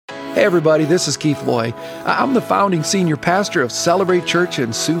Hey everybody, this is Keith Loy. I'm the founding senior pastor of Celebrate Church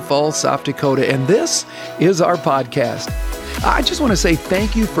in Sioux Falls, South Dakota, and this is our podcast. I just want to say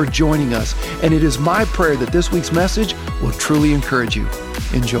thank you for joining us, and it is my prayer that this week's message will truly encourage you.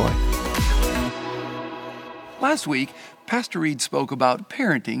 Enjoy. Last week, Pastor Reed spoke about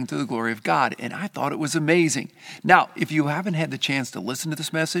parenting to the glory of God, and I thought it was amazing. Now, if you haven't had the chance to listen to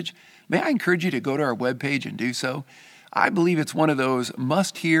this message, may I encourage you to go to our webpage and do so? I believe it's one of those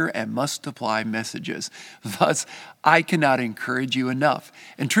must-hear and must-apply messages. Thus, I cannot encourage you enough.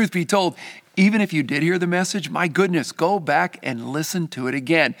 And truth be told, even if you did hear the message, my goodness, go back and listen to it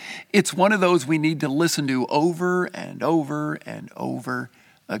again. It's one of those we need to listen to over and over and over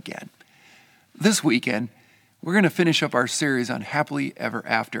again. This weekend, we're going to finish up our series on Happily Ever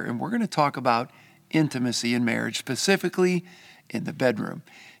After, and we're going to talk about intimacy in marriage, specifically in the bedroom.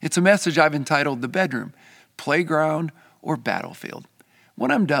 It's a message I've entitled The Bedroom, Playground or Battlefield. When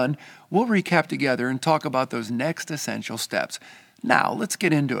I'm done, we'll recap together and talk about those next essential steps. Now, let's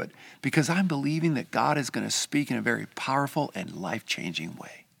get into it, because I'm believing that God is going to speak in a very powerful and life-changing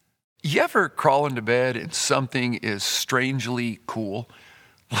way. You ever crawl into bed and something is strangely cool?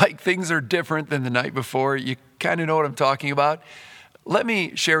 Like things are different than the night before? You kind of know what I'm talking about? Let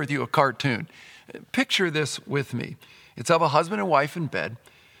me share with you a cartoon. Picture this with me. It's of a husband and wife in bed.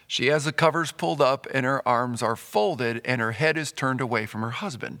 She has the covers pulled up and her arms are folded and her head is turned away from her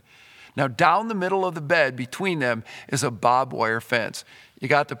husband. Now down the middle of the bed between them is a barbed wire fence. You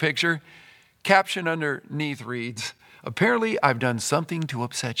got the picture? Caption underneath reads, "Apparently I've done something to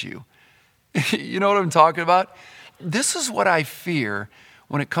upset you." You know what I'm talking about? This is what I fear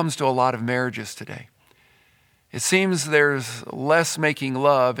when it comes to a lot of marriages today. It seems there's less making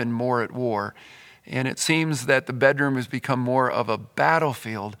love and more at war. And it seems that the bedroom has become more of a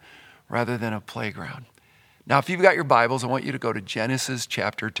battlefield rather than a playground. Now, if you've got your Bibles, I want you to go to Genesis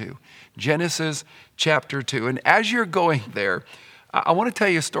chapter 2. Genesis chapter 2. And as you're going there, I want to tell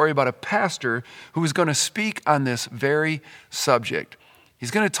you a story about a pastor who is going to speak on this very subject.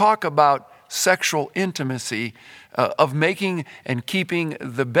 He's going to talk about sexual intimacy, of making and keeping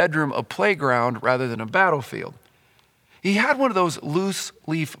the bedroom a playground rather than a battlefield. He had one of those loose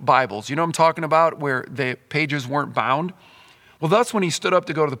leaf Bibles. You know what I'm talking about, where the pages weren't bound? Well, that's when he stood up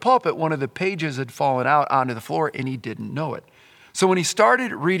to go to the pulpit, one of the pages had fallen out onto the floor and he didn't know it. So when he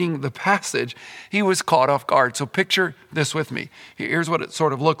started reading the passage, he was caught off guard. So picture this with me. Here's what it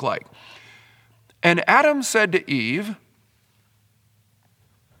sort of looked like. And Adam said to Eve,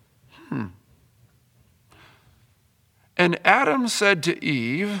 And Adam said to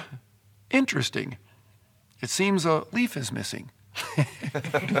Eve, interesting. It seems a leaf is missing.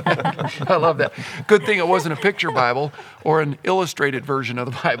 I love that. Good thing it wasn't a picture Bible or an illustrated version of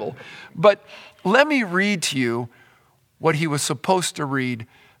the Bible. But let me read to you what he was supposed to read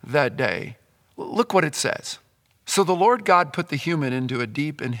that day. Look what it says. So the Lord God put the human into a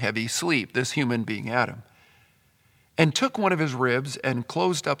deep and heavy sleep, this human being Adam, and took one of his ribs and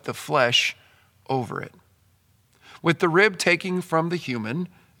closed up the flesh over it. With the rib taken from the human,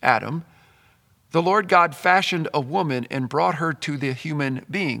 Adam, the Lord God fashioned a woman and brought her to the human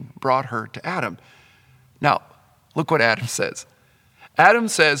being, brought her to Adam. Now, look what Adam says. Adam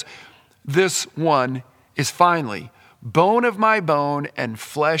says, this one is finally bone of my bone and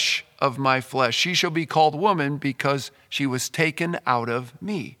flesh of my flesh. She shall be called woman because she was taken out of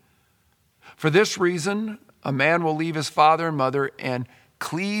me. For this reason, a man will leave his father and mother and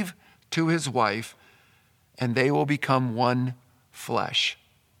cleave to his wife, and they will become one flesh.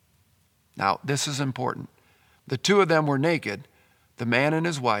 Now, this is important. The two of them were naked, the man and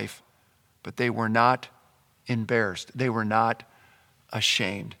his wife, but they were not embarrassed. They were not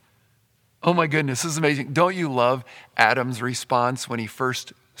ashamed. Oh my goodness, this is amazing. Don't you love Adam's response when he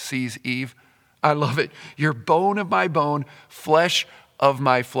first sees Eve? I love it. You're bone of my bone, flesh of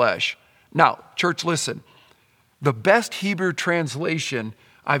my flesh. Now, church, listen. The best Hebrew translation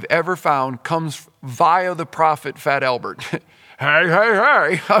I've ever found comes via the prophet Fat Albert. Hey.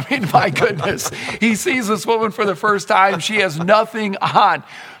 I mean, my goodness. He sees this woman for the first time. She has nothing on.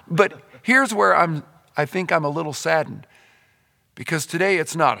 But here's where I think I'm a little saddened. Because today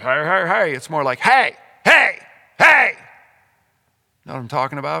it's not, hey. It's more like, hey. Know what I'm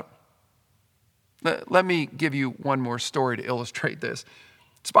talking about? Let me give you one more story to illustrate this.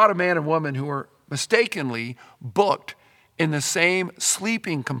 It's about a man and woman who were mistakenly booked in the same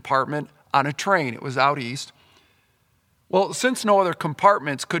sleeping compartment on a train. It was out east. Well, since no other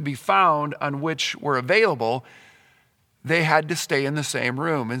compartments could be found on which were available, they had to stay in the same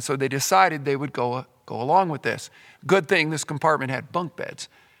room. And so they decided they would go along with this. Good thing this compartment had bunk beds,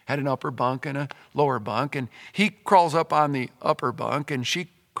 had an upper bunk and a lower bunk. And he crawls up on the upper bunk and she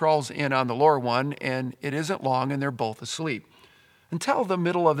crawls in on the lower one, and it isn't long, and they're both asleep. Until the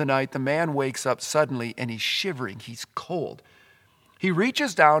middle of the night, the man wakes up suddenly, and he's shivering. He's cold. He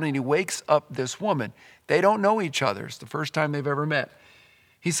reaches down, and he wakes up this woman. They don't know each other. It's the first time they've ever met.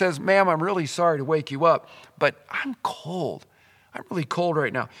 He says, "Ma'am, I'm really sorry to wake you up, but I'm cold. I'm really cold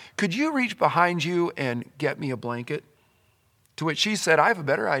right now. Could you reach behind you and get me a blanket?" To which she said, "I have a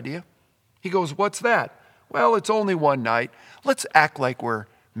better idea." He goes, "What's that?" "Well, it's only one night. Let's act like we're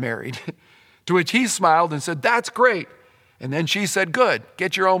married." To which he smiled and said, "That's great." And then she said, "Good,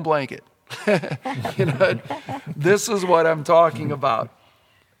 get your own blanket." This is what I'm talking about.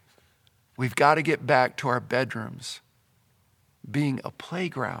 We've got to get back to our bedrooms being a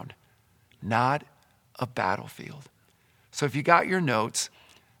playground, not a battlefield. So if you got your notes,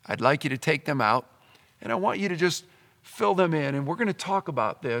 I'd like you to take them out, and I want you to just fill them in, and we're going to talk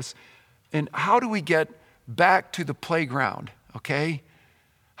about this. And how do we get back to the playground, okay?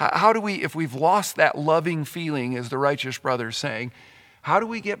 How do we, if we've lost that loving feeling, as the righteous brother is saying, how do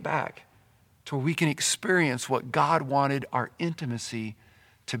we get back to where we can experience what God wanted our intimacy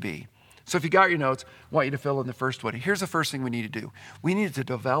to be? So if you got your notes, I want you to fill in the first one. Here's the first thing we need to do. We need to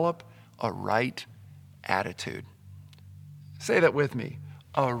develop a right attitude. Say that with me.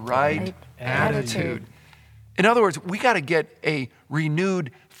 A right attitude. In other words, we got to get a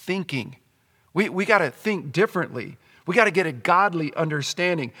renewed thinking. We got to think differently. We got to get a godly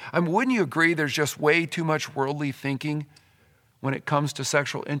understanding. Wouldn't you agree there's just way too much worldly thinking when it comes to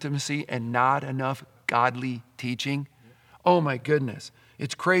sexual intimacy and not enough godly teaching? Oh my goodness.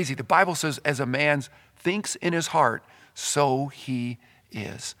 It's crazy. The Bible says, as a man thinks in his heart, so he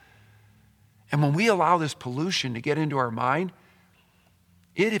is. And when we allow this pollution to get into our mind,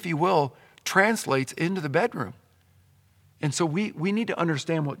 it, if you will, translates into the bedroom. And so we need to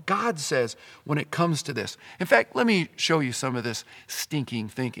understand what God says when it comes to this. In fact, let me show you some of this stinking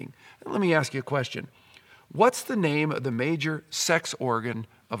thinking. Let me ask you a question. What's the name of the major sex organ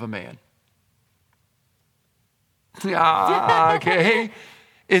of a man? Okay.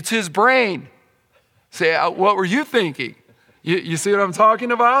 It's his brain. Say, what were you thinking? You see what I'm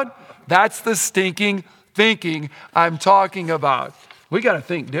talking about? That's the stinking thinking I'm talking about. We got to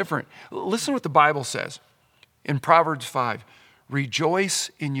think different. Listen what the Bible says in Proverbs 5. "Rejoice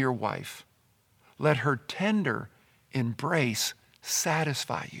in your wife. Let her tender embrace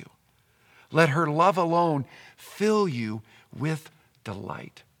satisfy you. Let her love alone fill you with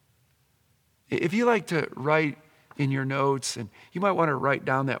delight." If you like to write in your notes, and you might want to write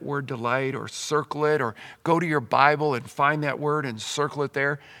down that word delight or circle it, or go to your Bible and find that word and circle it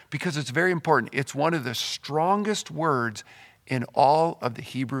there, because it's very important. It's one of the strongest words in all of the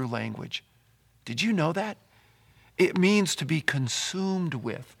Hebrew language. Did you know that? It means to be consumed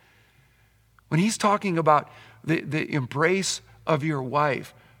with. When he's talking about the embrace of your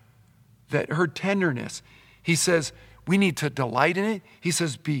wife, that her tenderness, he says we need to delight in it. He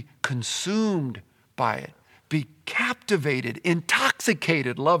says be consumed by it. Be captivated,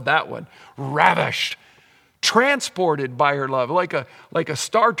 intoxicated, love that one, ravished, transported by her love, like a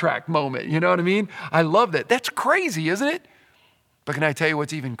Star Trek moment, you know what I mean? I love that. That's crazy, isn't it? But can I tell you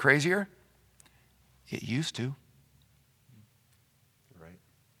what's even crazier? It used to. Right.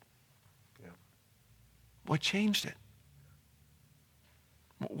 Yeah. What changed it?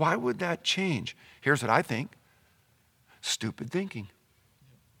 Why would that change? Here's what I think. Stupid thinking.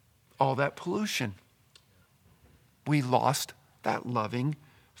 All that pollution. We lost that loving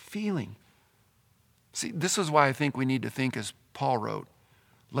feeling. See, this is why I think we need to think as Paul wrote,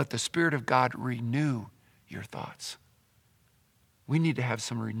 "Let the Spirit of God renew your thoughts." We need to have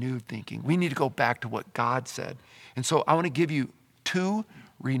some renewed thinking. We need to go back to what God said. And so I want to give you 2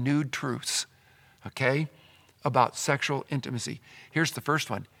 renewed truths, okay, about sexual intimacy. Here's the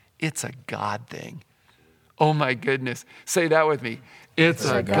first one. It's a God thing. Oh my goodness. Say that with me. It's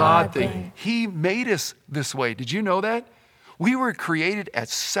a God thing. He made us this way. Did you know that? We were created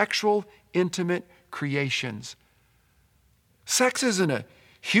as sexual, intimate creations. Sex isn't a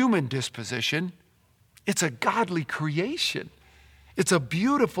human disposition. It's a godly creation. It's a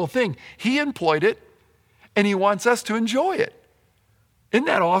beautiful thing. He employed it, and he wants us to enjoy it. Isn't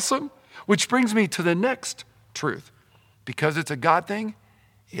that awesome? Which brings me to the next truth. Because it's a God thing,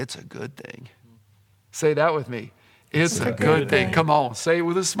 it's a good thing. Say that with me. It's a good thing. Come on, say it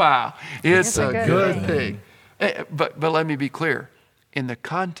with a smile. It's a good thing. But let me be clear. In the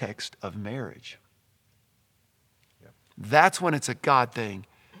context of marriage, that's when it's a God thing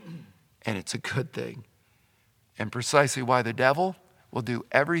and it's a good thing. And precisely why the devil will do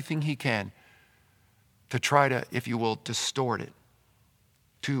everything he can to try to, if you will, distort it,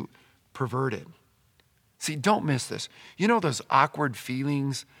 to pervert it. See, don't miss this. You know those awkward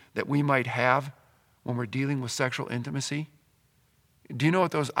feelings that we might have when we're dealing with sexual intimacy? Do you know what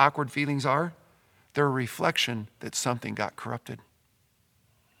those awkward feelings are? They're a reflection that something got corrupted.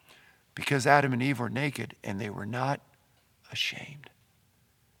 Because Adam and Eve were naked and they were not ashamed.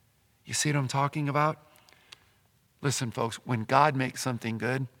 You see what I'm talking about? Listen, folks, when God makes something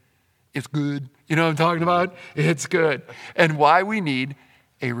good, it's good. You know what I'm talking about? It's good. And why we need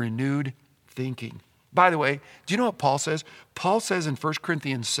a renewed thinking. By the way, do you know what Paul says? Paul says in 1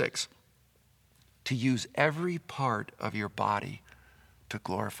 Corinthians 6 to use every part of your body to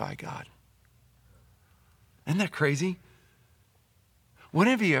glorify God. Isn't that crazy? When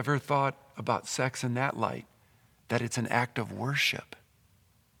have you ever thought about sex in that light, that it's an act of worship?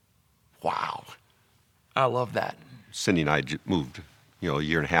 Wow. I love that. Cindy and I moved, a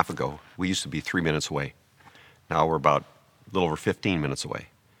year and a half ago. We used to be 3 minutes away. Now we're about a little over 15 minutes away.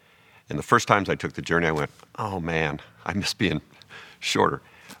 And the first times I took the journey, I went, oh man, I miss being shorter.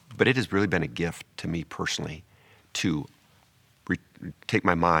 But it has really been a gift to me personally to take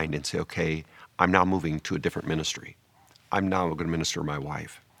my mind and say, okay, I'm now moving to a different ministry. I'm now going to minister to my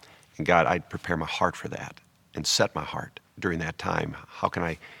wife. And God, I'd prepare my heart for that and set my heart during that time. How can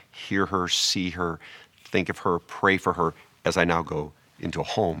I hear her, see her, think of her, pray for her as I now go into a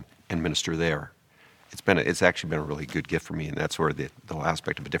home and minister there? It's actually been a really good gift for me, and that's where the whole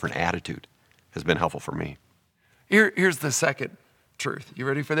aspect of a different attitude has been helpful for me. Here's the second truth. You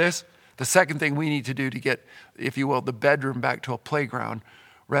ready for this? The second thing we need to do to get, if you will, the bedroom back to a playground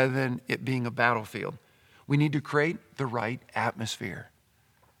rather than it being a battlefield. We need to create the right atmosphere.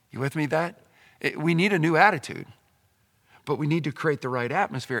 You with me that? We need a new attitude, but we need to create the right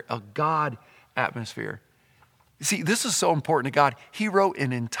atmosphere, a God atmosphere. See, this is so important to God. He wrote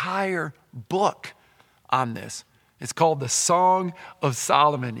an entire book on this. It's called the Song of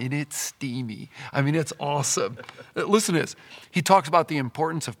Solomon, and it's steamy. I mean, it's awesome. Listen to this. He talks about the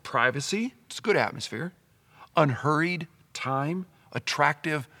importance of privacy. It's a good atmosphere. Unhurried time,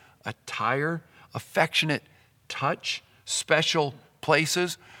 attractive attire, affectionate touch, special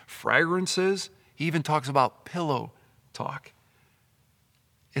places, fragrances. He even talks about pillow talk.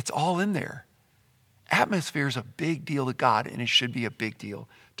 It's all in there. Atmosphere is a big deal to God, and it should be a big deal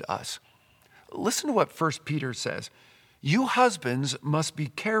to us. Listen to what 1 Peter says. You husbands must be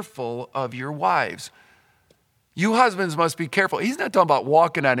careful of your wives. You husbands must be careful. He's not talking about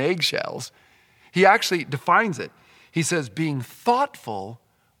walking on eggshells. He actually defines it. He says, being thoughtful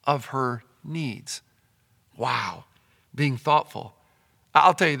of her needs. Wow, being thoughtful.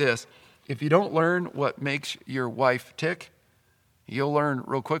 I'll tell you this, if you don't learn what makes your wife tick, you'll learn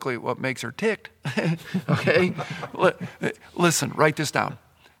real quickly what makes her ticked. Okay? Listen, write this down.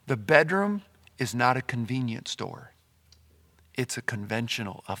 The bedroom is not a convenience store. It's a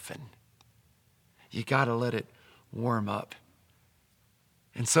conventional oven. You got to let it warm up.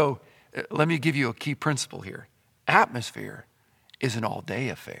 And so, let me give you a key principle here. Atmosphere is an all-day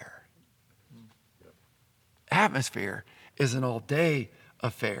affair. Atmosphere is an all-day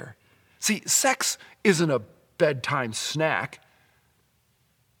affair. See, sex isn't a bedtime snack.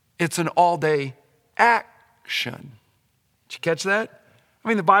 It's an all-day action. Did you catch that? I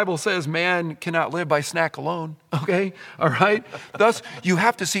mean, the Bible says man cannot live by snack alone, okay? All right? Thus, you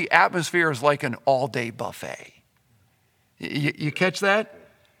have to see atmosphere as like an all-day buffet. You catch that?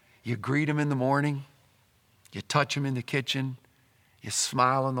 You greet them in the morning. You touch them in the kitchen. You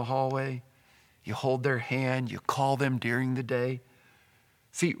smile in the hallway. You hold their hand. You call them during the day.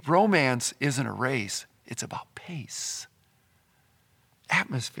 See, romance isn't a race. It's about pace.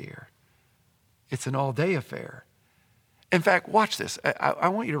 Atmosphere. It's an all-day affair. In fact, watch this. I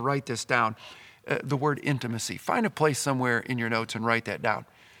want you to write this down, the word intimacy. Find a place somewhere in your notes and write that down.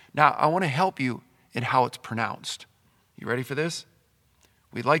 Now, I want to help you in how it's pronounced. You ready for this?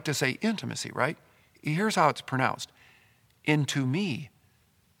 We'd like to say intimacy, right? Here's how it's pronounced. Into me,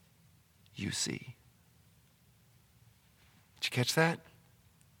 you see. Did you catch that?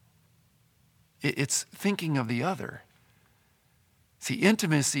 It's thinking of the other. See,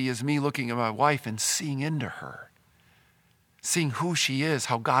 intimacy is me looking at my wife and seeing into her. Seeing who she is,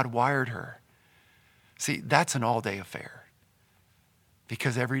 how God wired her. See, that's an all-day affair.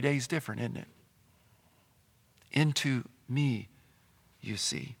 Because every day is different, isn't it? Into me, you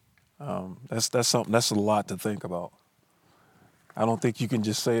see. That's something. That's a lot to think about. I don't think you can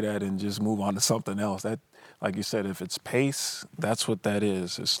just say that and just move on to something else. That, like you said, if it's pace, that's what that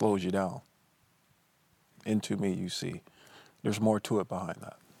is. It slows you down. Into me, you see. There's more to it behind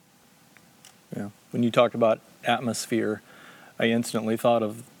that. Yeah. When you talked about atmosphere, I instantly thought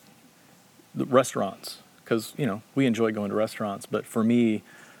of the restaurants because, we enjoy going to restaurants. But for me,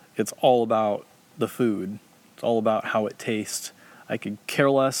 it's all about the food. It's all about how it tastes. I could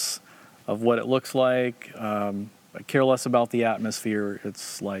care less of what it looks like. I care less about the atmosphere.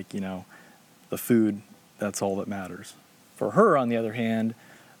 It's like, the food, that's all that matters. For her, on the other hand,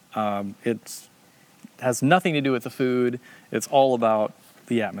 it has nothing to do with the food. It's all about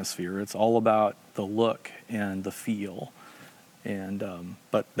the atmosphere. It's all about the look and the feel. And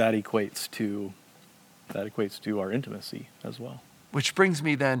but that equates to our intimacy as well. Which brings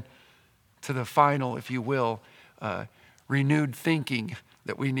me then to the final, if you will, renewed thinking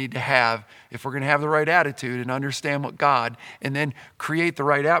that we need to have if we're going to have the right attitude and understand what God, and then create the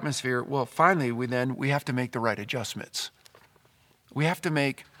right atmosphere. Well, finally, we have to make the right adjustments. We have to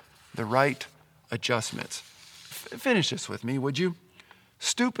make the right adjustments. Finish this with me, would you?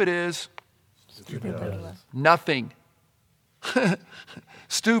 Stupid is nothing.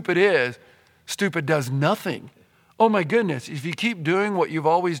 Stupid does nothing. Oh my goodness, if you keep doing what you've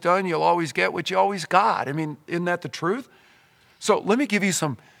always done, you'll always get what you always got. I mean, isn't that the truth? So let me give you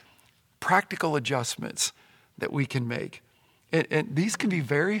some practical adjustments that we can make. And these can be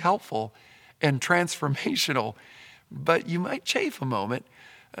very helpful and transformational, but you might chafe a moment,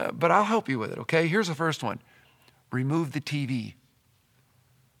 but I'll help you with it, okay? Here's the first one. Remove the TV.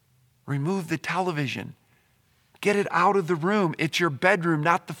 Remove the television. Get it out of the room. It's your bedroom,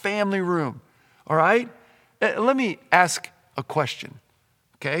 not the family room, all right? Let me ask a question,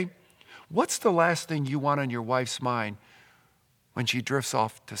 okay? What's the last thing you want on your wife's mind when she drifts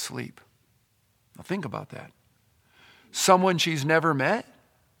off to sleep? Now think about that. Someone she's never met?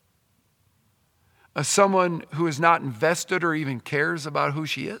 Someone who is not invested or even cares about who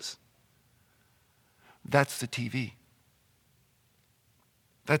she is? That's the TV.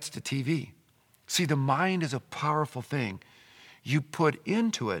 That's the TV. See, the mind is a powerful thing. You put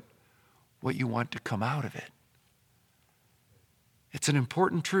into it what you want to come out of it. It's an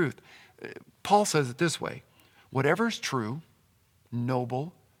important truth. Paul says it this way: whatever is true,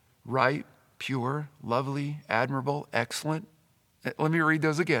 noble, right, pure, lovely, admirable, excellent. Let me read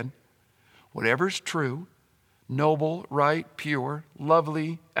those again. Whatever is true, noble, right, pure,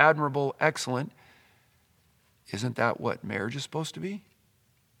 lovely, admirable, excellent. Isn't that what marriage is supposed to be?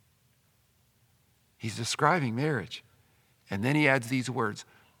 He's describing marriage. And then he adds these words.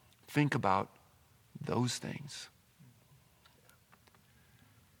 Think about those things.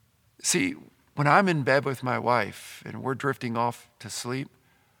 See, when I'm in bed with my wife and we're drifting off to sleep,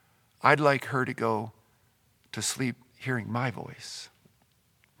 I'd like her to go to sleep hearing my voice,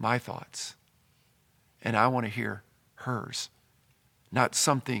 my thoughts. And I want to hear hers, not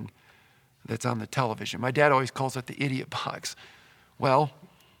something that's on the television. My dad always calls it the idiot box. Well,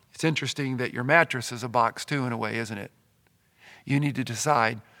 it's interesting that your mattress is a box too, in a way, isn't it? You need to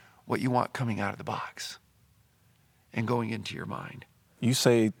decide what you want coming out of the box and going into your mind. You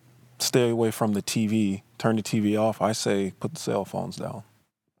say stay away from the TV, turn the TV off. I say put the cell phones down.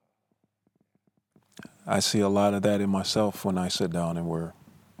 I see a lot of that in myself when I sit down and we're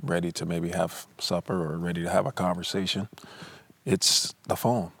ready to maybe have supper or ready to have a conversation. It's the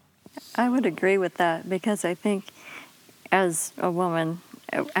phone. I would agree with that because I think as a woman,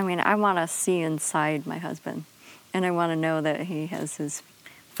 I want to see inside my husband, and I want to know that he has his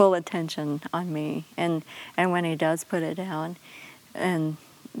full attention on me. And when he does put it down, and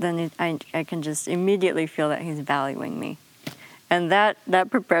then I can just immediately feel that he's valuing me, and that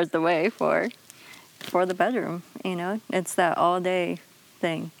prepares the way for the bedroom. It's that all day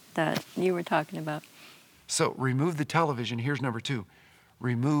thing that you were talking about. So remove the television. Here's number 2.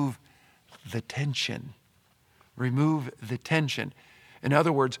 Remove the tension. Remove the tension. In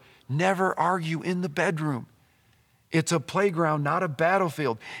other words, never argue in the bedroom. It's a playground, not a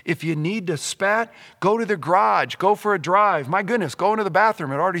battlefield. If you need to spat, go to the garage, go for a drive. My goodness, go into the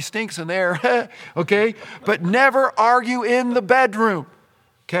bathroom. It already stinks in there, okay? But never argue in the bedroom,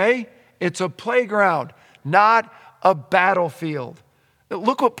 okay? It's a playground, not a battlefield.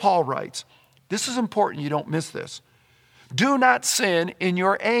 Look what Paul writes. This is important. You don't miss this. Do not sin in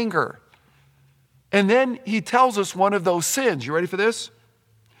your anger. And then he tells us one of those sins. You ready for this?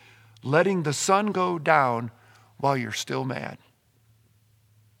 Letting the sun go down while you're still mad.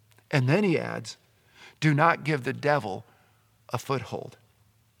 And then he adds, do not give the devil a foothold.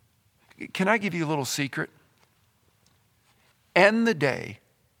 Can I give you a little secret? End the day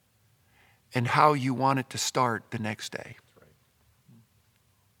and how you want it to start the next day.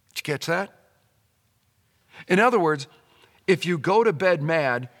 Did you catch that? In other words, if you go to bed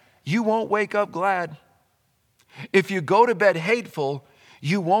mad, you won't wake up glad. If you go to bed hateful,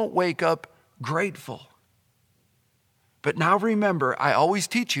 you won't wake up grateful. But now remember, I always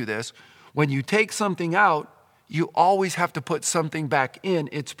teach you this, when you take something out, you always have to put something back in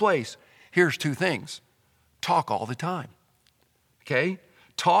its place. here's two things. Talk all the time. Okay?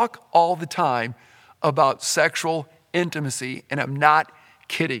 Talk all the time about sexual intimacy, and I'm not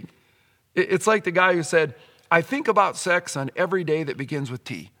kidding. It's like the guy who said, I think about sex on every day that begins with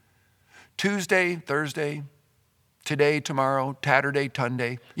T. Tuesday, Thursday, today, tomorrow, Tatterday,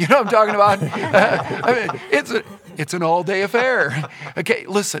 Tunday. You know what I'm talking about? I mean, it's an all-day affair. Okay,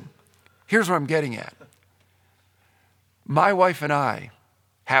 listen, here's what I'm getting at. My wife and I,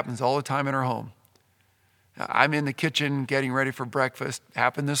 happens all the time in our home. I'm in the kitchen getting ready for breakfast.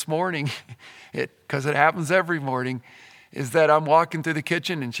 Happened this morning, because it happens every morning, is that I'm walking through the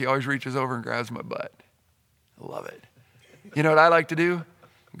kitchen and she always reaches over and grabs my butt. I love it. You know what I like to do?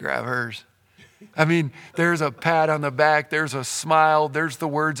 Grab hers. I mean, there's a pat on the back, there's a smile, there's the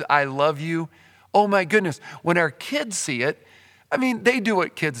words, I love you. Oh my goodness, when our kids see it, I mean, they do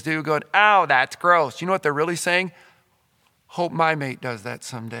what kids do, going, ow, that's gross. You know what they're really saying? Hope my mate does that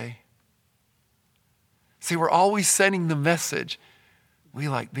someday. See, we're always sending the message. We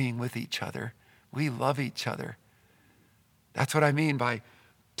like being with each other. We love each other. That's what I mean by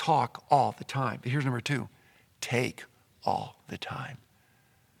talk all the time. But here's number 2. Take all the time.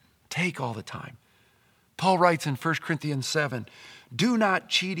 Take all the time. Paul writes in 1 Corinthians 7, do not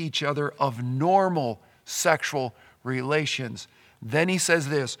cheat each other of normal sexual relations. Then he says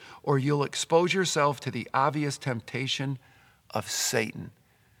this, or you'll expose yourself to the obvious temptation of Satan.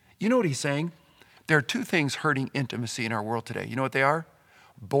 You know what he's saying? There are 2 things hurting intimacy in our world today. You know what they are?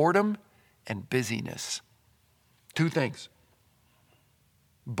 Boredom and busyness. 2 things.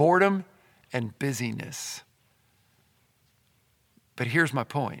 Boredom and busyness. But here's my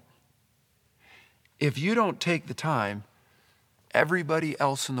point. If you don't take the time, everybody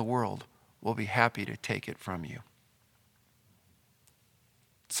else in the world will be happy to take it from you.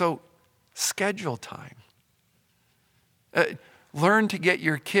 So schedule time. Learn to get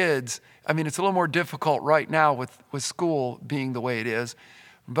your kids. I mean, it's a little more difficult right now with school being the way it is,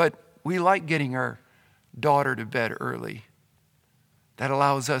 but we like getting our daughter to bed early. That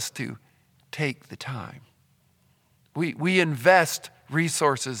allows us to take the time. We invest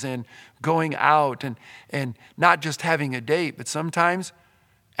resources in going out and not just having a date, but sometimes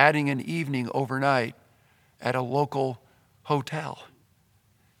adding an evening overnight at a local hotel.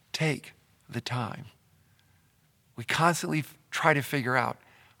 Take the time. We constantly try to figure out,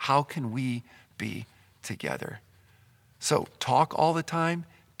 how can we be together? So talk all the time,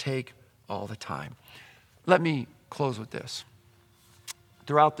 take all the time. Let me close with this.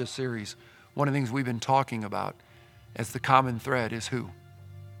 Throughout this series, one of the things we've been talking about as the common thread is who?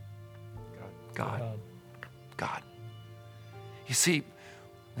 God. God. You see,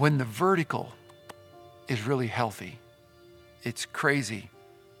 when the vertical is really healthy, it's crazy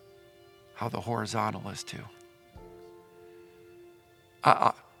how the horizontal is too.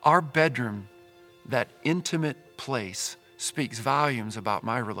 Our bedroom, that intimate place, speaks volumes about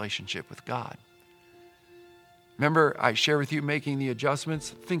my relationship with God. Remember, I share with you making the adjustments?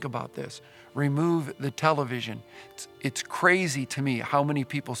 Think about this. Remove the television. It's crazy to me how many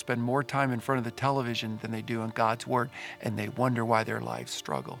people spend more time in front of the television than they do in God's Word, and they wonder why their lives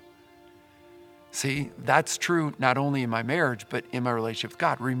struggle. See, that's true not only in my marriage, but in my relationship with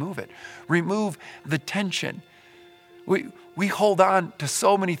God. Remove it. Remove the tension. We hold on to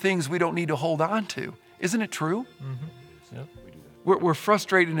so many things we don't need to hold on to. Isn't it true? Mm-hmm. Yep. We're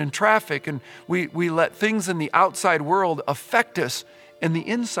frustrated in traffic, and we let things in the outside world affect us in the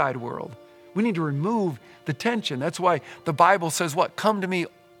inside world. We need to remove the tension. That's why the Bible says what? Come to me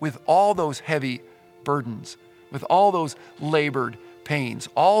with all those heavy burdens, with all those labored pains,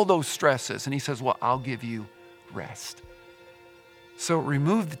 all those stresses. And he says, well, I'll give you rest. So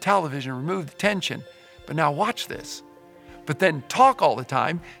remove the television, remove the tension. But now watch this. But then talk all the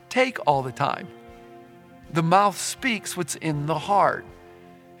time, take all the time. The mouth speaks what's in the heart.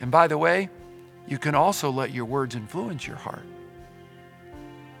 And by the way, you can also let your words influence your heart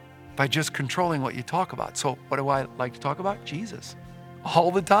by just controlling what you talk about. So what do I like to talk about? Jesus.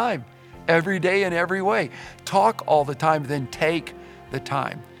 All the time, every day in every way. Talk all the time, then take the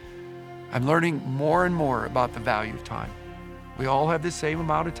time. I'm learning more and more about the value of time. We all have the same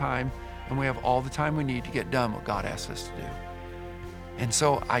amount of time, and we have all the time we need to get done what God asks us to do. And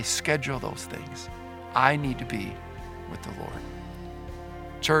so I schedule those things. I need to be with the Lord.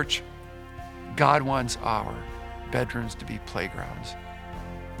 Church, God wants our bedrooms to be playgrounds,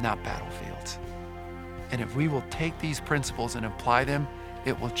 not battlefields. And if we will take these principles and apply them,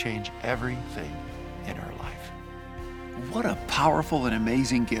 it will change everything in our life. What a powerful and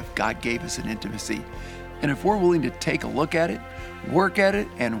amazing gift God gave us in intimacy. And if we're willing to take a look at it, work at it,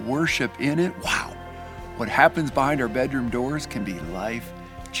 and worship in it, wow, what happens behind our bedroom doors can be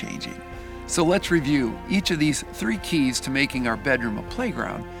life-changing. So let's review each of these 3 keys to making our bedroom a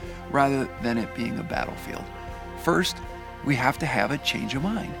playground rather than it being a battlefield. First, we have to have a change of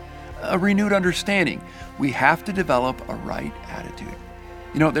mind, a renewed understanding. We have to develop a right attitude.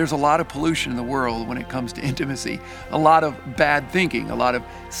 You know, there's a lot of pollution in the world when it comes to intimacy, a lot of bad thinking, a lot of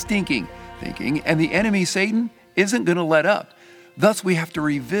stinking thinking, and the enemy, Satan, isn't going to let up. Thus, we have to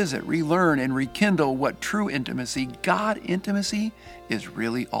revisit, relearn, and rekindle what true intimacy, God intimacy, is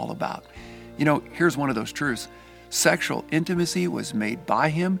really all about. You know, here's one of those truths. Sexual intimacy was made by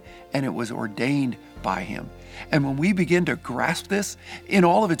Him, and it was ordained by Him. And when we begin to grasp this in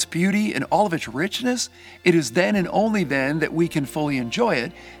all of its beauty and all of its richness, it is then and only then that we can fully enjoy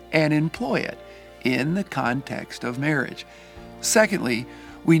it and employ it in the context of marriage. Secondly,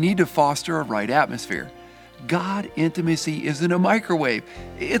 we need to foster a right atmosphere. God intimacy isn't a microwave.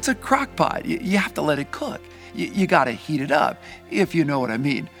 It's a crock pot. You have to let it cook. You got to heat it up, if you know what I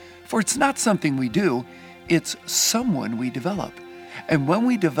mean. For it's not something we do, it's someone we develop. And when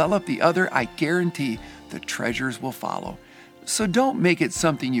we develop the other, I guarantee the treasures will follow. So don't make it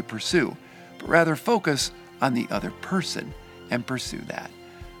something you pursue, but rather focus on the other person and pursue that.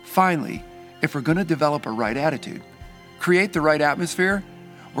 Finally, if we're going to develop a right attitude, create the right atmosphere,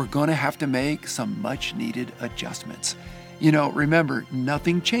 we're going to have to make some much needed adjustments. You know, remember,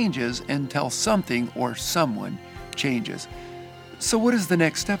 nothing changes until something or someone changes. So what is the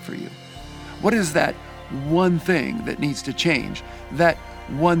next step for you? What is that one thing that needs to change? That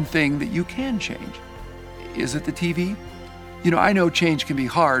one thing that you can change? Is it the TV? You know, I know change can be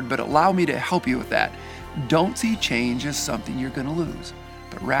hard, but allow me to help you with that. Don't see change as something you're going to lose,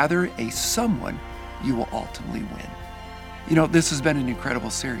 but rather a someone you will ultimately win. You know, this has been an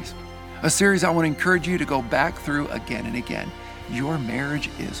incredible series. A series I want to encourage you to go back through again and again. Your marriage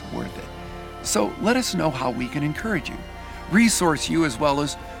is worth it. So let us know how we can encourage you, resource you, as well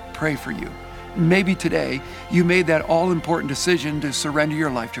as pray for you. Maybe today you made that all-important decision to surrender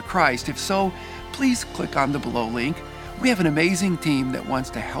your life to Christ. If so, please click on the below link. We have an amazing team that wants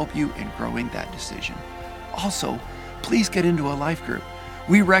to help you in growing that decision. Also, please get into a life group.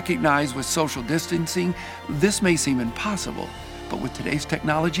 We recognize with social distancing, this may seem impossible, but with today's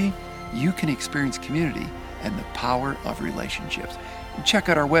technology, you can experience community and the power of relationships. Check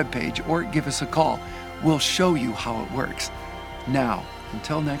out our webpage or give us a call. We'll show you how it works. Now,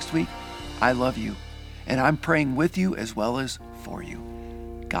 until next week, I love you, and I'm praying with you as well as for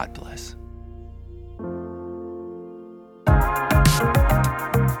you. God bless.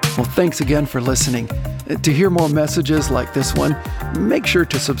 Well, thanks again for listening. To hear more messages like this one, make sure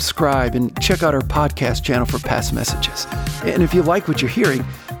to subscribe and check out our podcast channel for past messages. And if you like what you're hearing,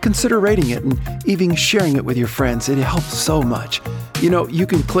 consider rating it and even sharing it with your friends. It helps so much. You know, you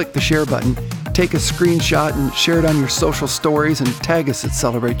can click the share button, take a screenshot and share it on your social stories and tag us at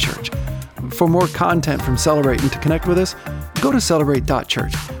Celebrate Church. For more content from Celebrate and to connect with us, go to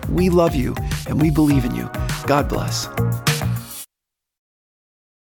celebrate.church. We love you and we believe in you. God bless.